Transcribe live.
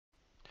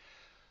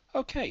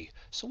Okay,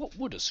 so what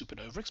would a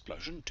supernova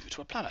explosion do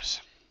to a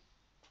planet?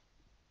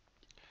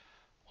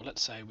 Well,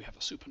 let's say we have a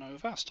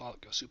supernova, a star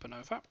that goes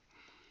supernova.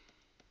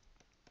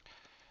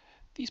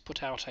 These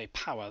put out a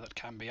power that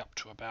can be up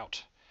to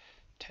about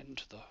 10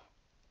 to the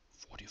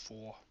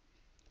 44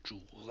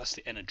 joules. That's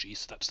the energy,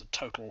 so that's the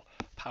total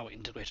power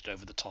integrated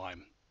over the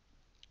time.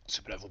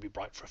 Supernova will be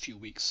bright for a few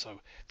weeks, so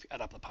if you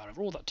add up the power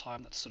over all that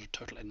time, that's the sort of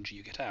total energy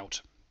you get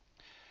out.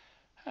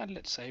 And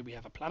let's say we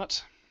have a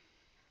planet,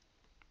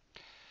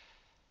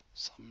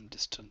 some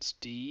distance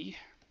d,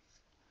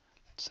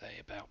 let's say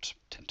about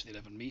 10 to the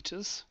 11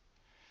 meters,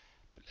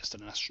 but less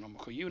than an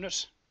astronomical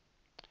unit.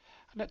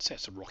 And let's say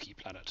it's a rocky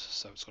planet,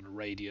 so it's got a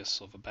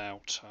radius of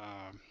about,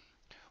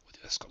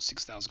 it's got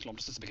 6,000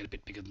 kilometers, let's make it a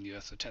bit bigger than the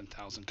Earth, so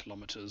 10,000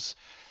 kilometers,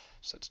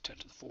 so it's 10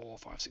 to the 4,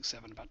 5, 6,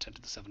 7, about 10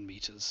 to the 7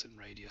 meters in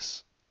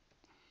radius.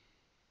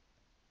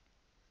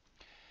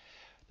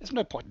 There's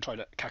no point in trying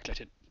to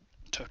calculate it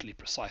totally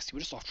precisely.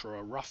 We're just after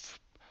a rough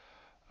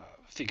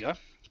figure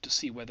to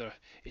see whether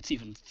it's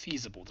even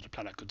feasible that a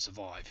planet could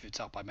survive. If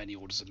it's out by many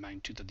orders of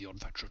magnitude, then the odd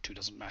factor of 2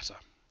 doesn't matter.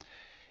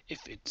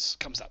 If it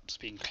comes out as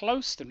being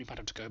close, then we might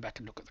have to go back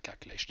and look at the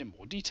calculation in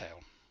more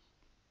detail.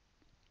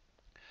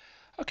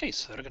 Okay,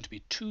 so there are going to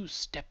be two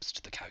steps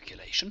to the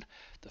calculation.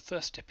 The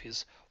first step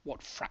is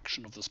what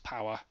fraction of this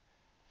power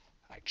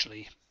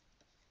actually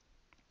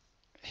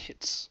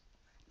hits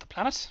the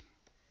planet.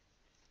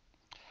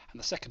 And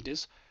the second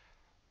is,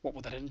 what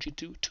will that energy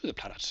do to the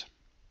planet?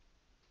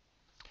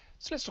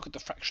 So let's look at the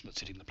fraction that's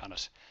hitting the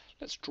planet.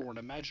 Let's draw an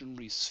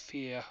imaginary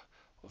sphere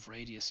of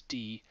radius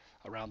d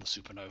around the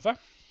supernova.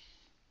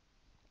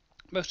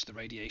 Most of the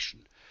radiation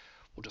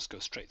will just go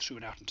straight through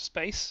and out into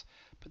space,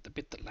 but the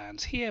bit that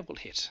lands here will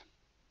hit.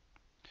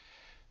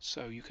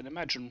 So you can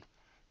imagine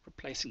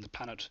replacing the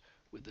planet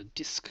with a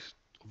disk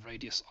of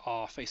radius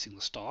r facing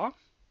the star,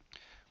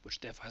 which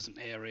therefore has an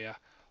area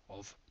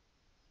of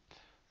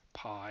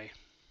pi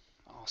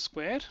r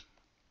squared.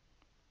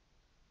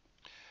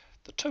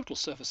 The total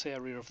surface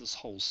area of this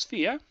whole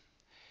sphere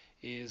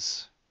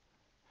is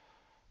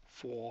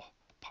 4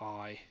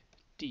 pi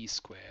d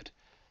squared.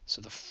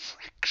 So the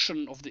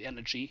fraction of the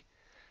energy,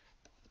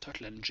 the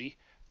total energy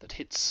that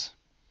hits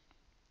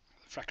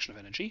the fraction of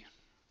energy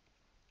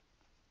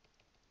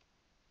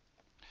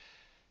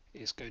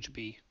is going to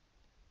be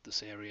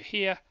this area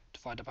here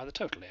divided by the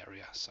total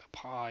area. So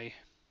pi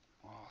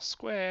r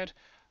squared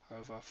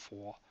over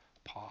 4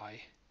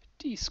 pi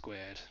d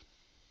squared.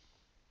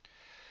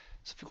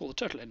 So if we call the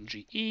total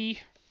energy E,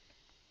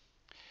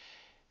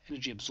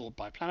 energy absorbed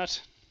by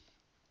planet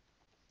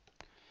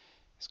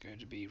is going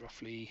to be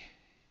roughly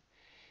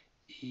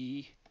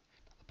E,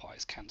 the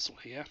pi's cancel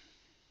here,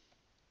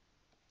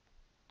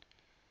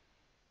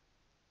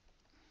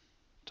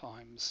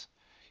 times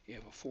E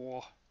over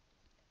 4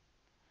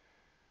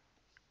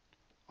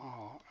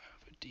 R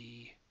over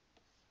D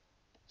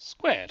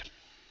squared.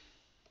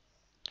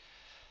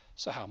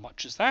 So how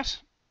much is that?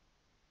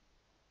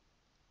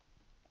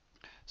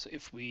 So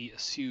if we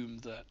assume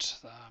that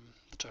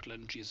the total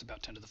energy is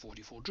about 10 to the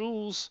 44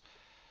 joules,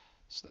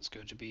 so that's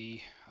going to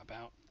be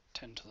about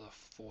 10 to the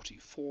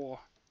 44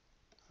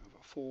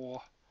 over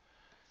 4,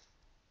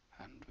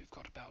 and we've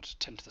got about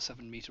 10 to the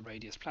 7 meter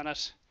radius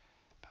planet,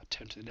 about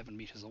 10 to the 11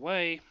 meters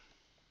away.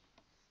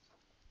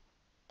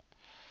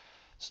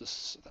 So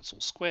that's all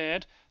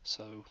squared,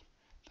 so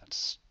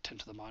that's 10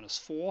 to the minus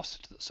 4,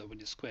 so when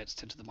you square it's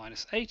 10 to the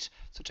minus 8,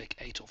 so take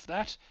 8 off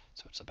that,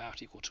 so it's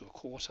about equal to a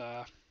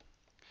quarter.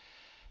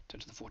 10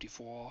 to the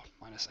 44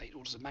 minus 8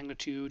 orders of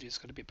magnitude is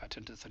going to be about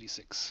 10 to the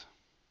 36.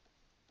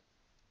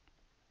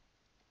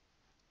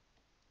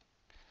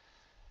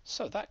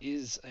 So that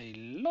is a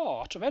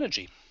lot of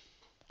energy.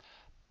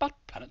 But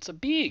planets are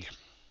big.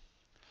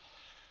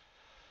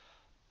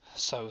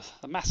 So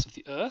the mass of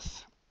the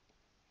Earth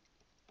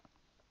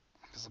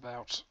is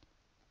about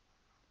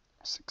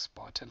 6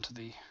 by 10 to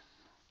the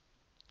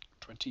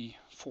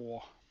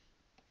 24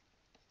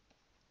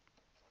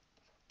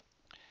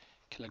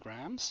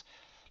 kilograms.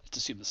 Let's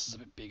assume this is a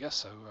bit bigger,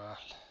 so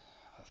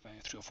maybe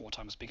 3 or 4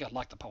 times bigger,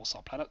 like the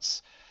pulsar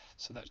planets.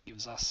 So that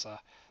gives us a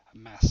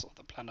mass of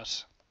the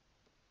planet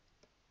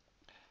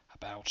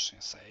about,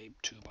 say,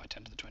 2 by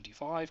 10 to the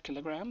 25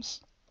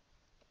 kilograms.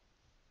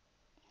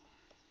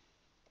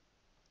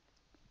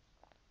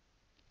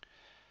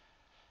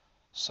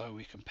 So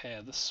we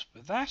compare this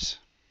with that.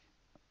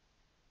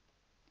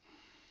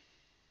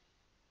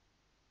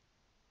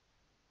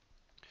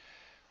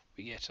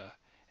 We get a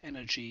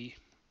energy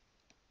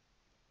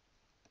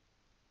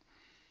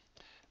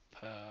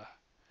per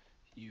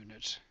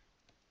unit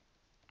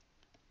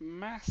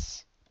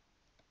mass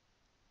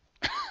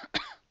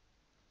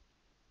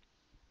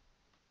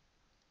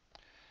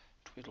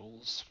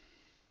twiddles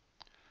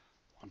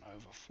 1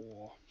 over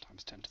 4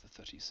 times 10 to the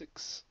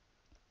 36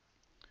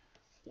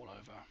 all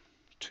over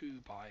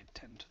 2 by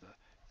 10 to the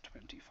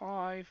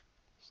 25,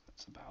 so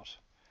that's about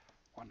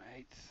 1/8,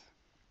 10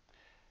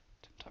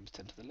 times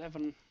 10 to the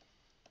 11,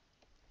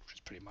 which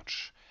is pretty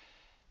much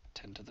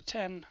 10 to the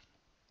 10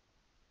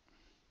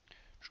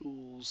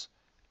 joules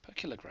per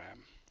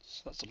kilogram.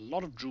 So that's a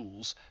lot of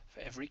joules for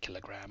every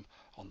kilogram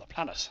on the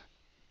planet.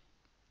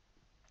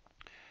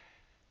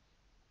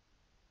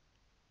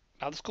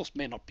 Now this of course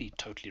may not be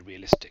totally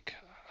realistic.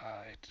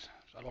 A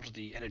lot of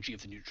the energy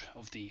of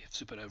the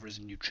supernova is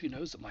in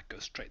neutrinos that might go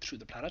straight through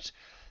the planet.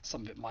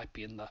 Some of it might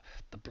be in the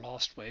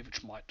blast wave,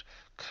 which might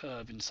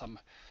curve in some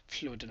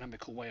fluid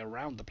dynamical way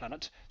around the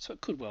planet. So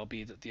it could well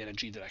be that the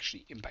energy that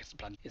actually impacts the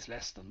planet is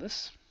less than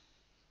this,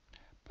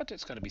 but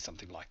it's going to be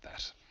something like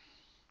that.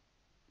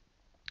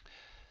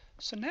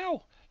 So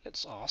now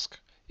let's ask,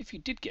 if you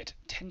did get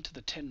 10 to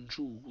the 10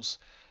 joules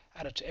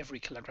added to every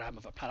kilogram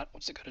of a planet,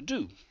 what's it going to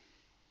do?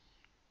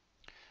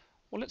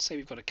 Well, let's say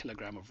we've got a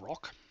kilogram of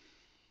rock,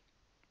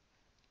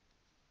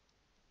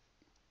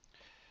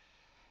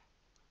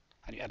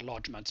 and you add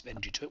large amounts of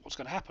energy to it. What's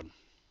going to happen?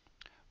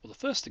 Well, the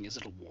first thing is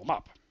it'll warm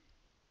up.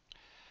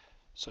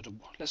 So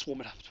let's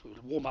warm it up.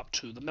 It'll warm up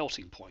to the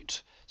melting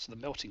point. So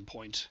the melting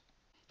point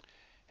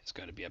is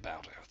going to be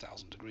about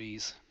 1,000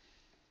 degrees.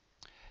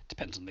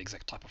 Depends on the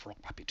exact type of rock,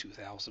 might be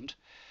 2,000.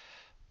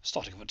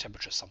 Starting with a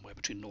temperature somewhere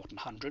between 0 and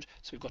 100.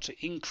 So we've got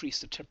to increase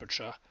the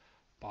temperature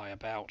by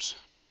about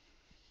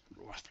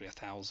roughly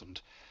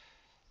 1,000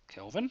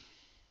 Kelvin.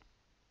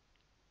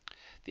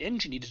 The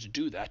energy needed to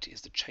do that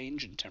is the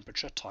change in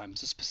temperature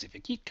times the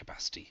specific heat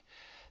capacity.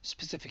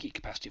 Specific heat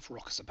capacity for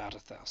rock is about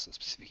 1,000.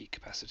 Specific heat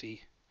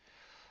capacity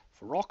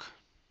for rock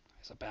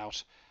is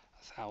about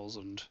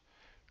 1,000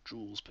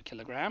 joules per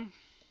kilogram.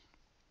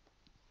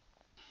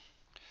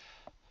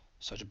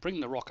 So to bring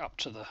the rock up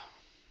to the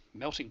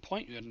melting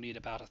point, you're going to need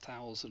about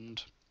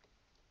 1,000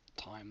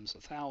 times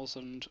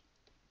 1,000,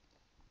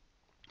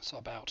 so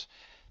about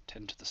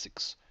 10 to the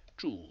 6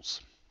 joules.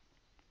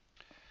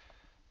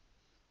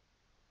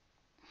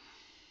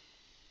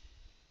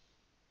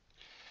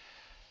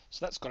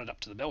 So that's got it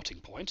up to the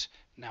melting point.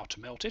 Now to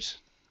melt it,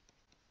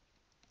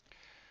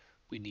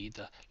 we need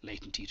the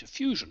latent heat of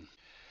fusion.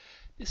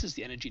 This is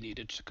the energy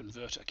needed to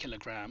convert a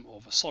kilogram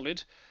of a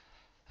solid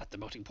at the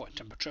melting point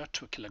temperature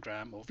to a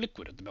kilogram of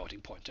liquid at the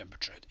melting point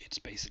temperature. It's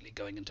basically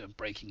going into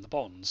breaking the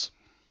bonds.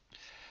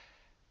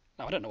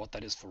 Now I don't know what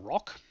that is for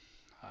rock,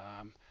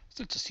 so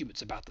let's assume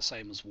it's about the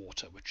same as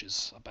water, which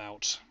is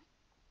about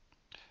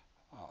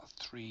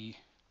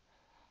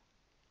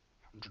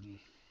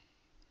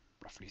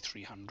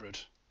 300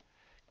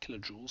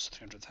 kilojoules,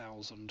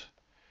 300,000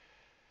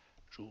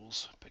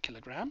 joules per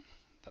kilogram.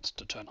 That's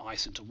to turn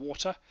ice into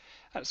water,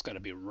 and it's going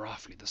to be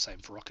roughly the same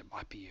for rock. It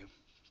might be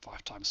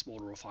 5 times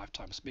smaller or 5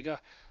 times bigger,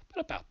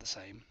 but about the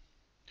same.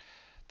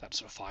 That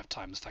sort of 5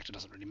 times factor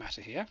doesn't really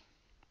matter here.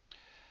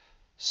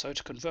 So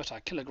to convert our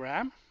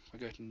kilogram, we're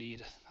going to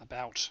need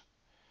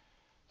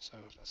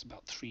that's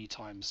about 3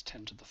 times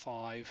 10 to the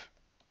 5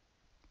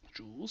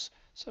 joules,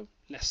 so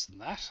less than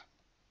that.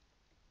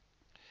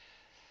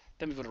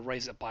 Then we've got to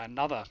raise it by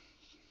another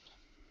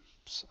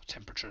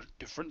temperature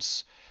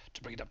difference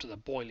to bring it up to the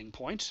boiling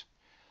point.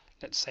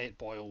 Let's say it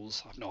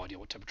boils, I have no idea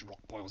what temperature rock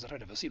boils at, I've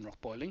never seen rock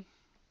boiling,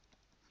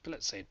 but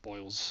let's say it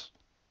boils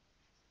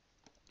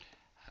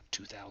at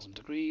 2,000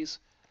 degrees.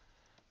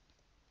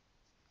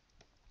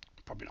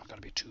 Probably not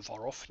going to be too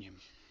far off.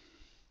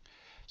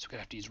 So we're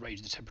going to have to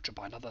raise the temperature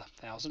by another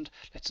 1,000.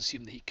 Let's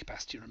assume the heat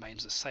capacity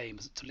remains the same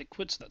as it's a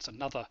liquid, so that's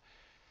another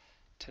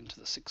 10 to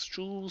the 6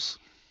 joules.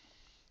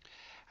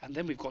 And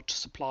then we've got to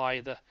supply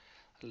the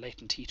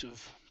latent heat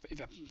of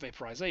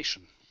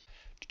vaporization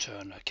to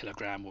turn a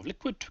kilogram of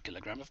liquid to a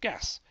kilogram of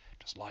gas,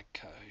 just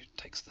like it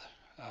takes the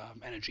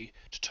energy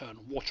to turn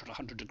water at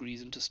 100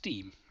 degrees into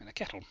steam in a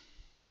kettle.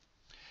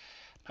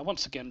 Now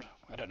once again,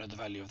 I don't know the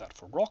value of that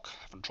for rock.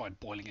 I haven't tried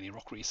boiling any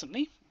rock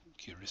recently,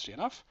 curiously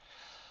enough.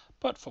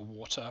 But for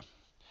water,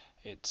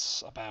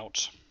 it's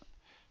about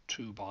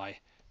 2 by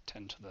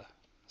 10 to the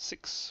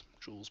 6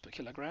 joules per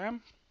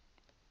kilogram.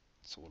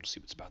 So we'll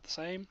assume it's about the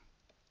same.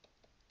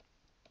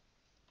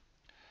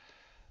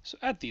 So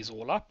add these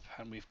all up,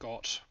 and we've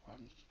got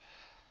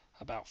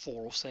about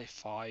 4, or say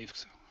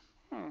 5,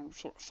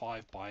 sort of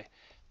 5 by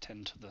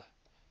 10 to the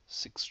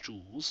 6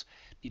 joules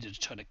needed to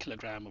turn a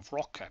kilogram of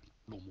rock at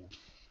normal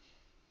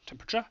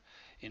temperature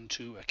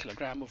into a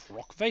kilogram of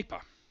rock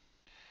vapor.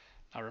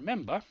 Now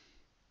remember,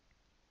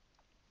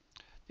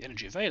 the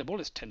energy available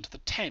is 10 to the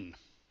 10.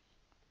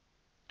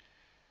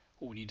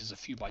 All we need is a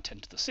few by 10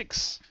 to the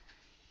 6.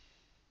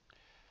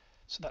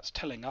 So that's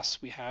telling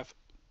us we have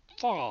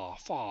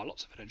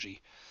lots of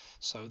energy.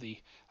 So the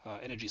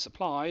energy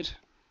supplied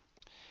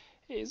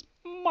is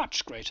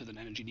much greater than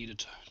energy needed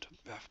to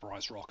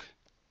vaporize rock.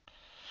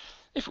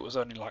 If it was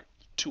only like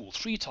 2 or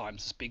 3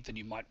 times as big, then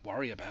you might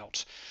worry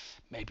about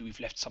maybe we've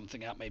left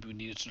something out, maybe we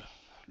needed to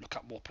look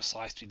up more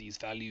precisely these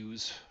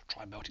values,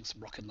 try melting some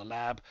rock in the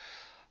lab.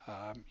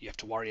 You have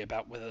to worry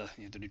about whether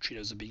the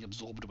neutrinos are being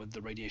absorbed, or whether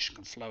the radiation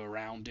can flow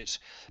around it.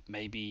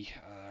 Maybe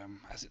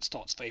as it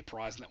starts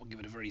vaporizing, that will give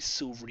it a very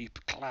silvery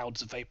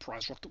clouds of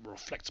vaporized rock that will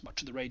reflect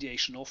much of the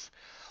radiation off.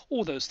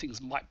 All those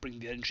things might bring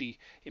the energy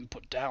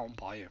input down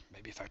by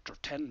maybe a factor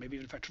of 10, maybe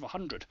even a factor of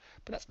 100,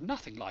 but that's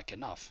nothing like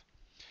enough.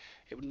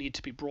 It would need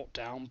to be brought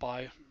down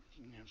by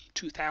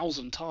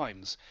 2,000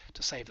 times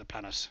to save the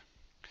planet.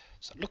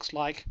 So it looks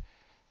like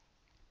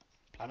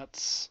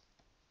planets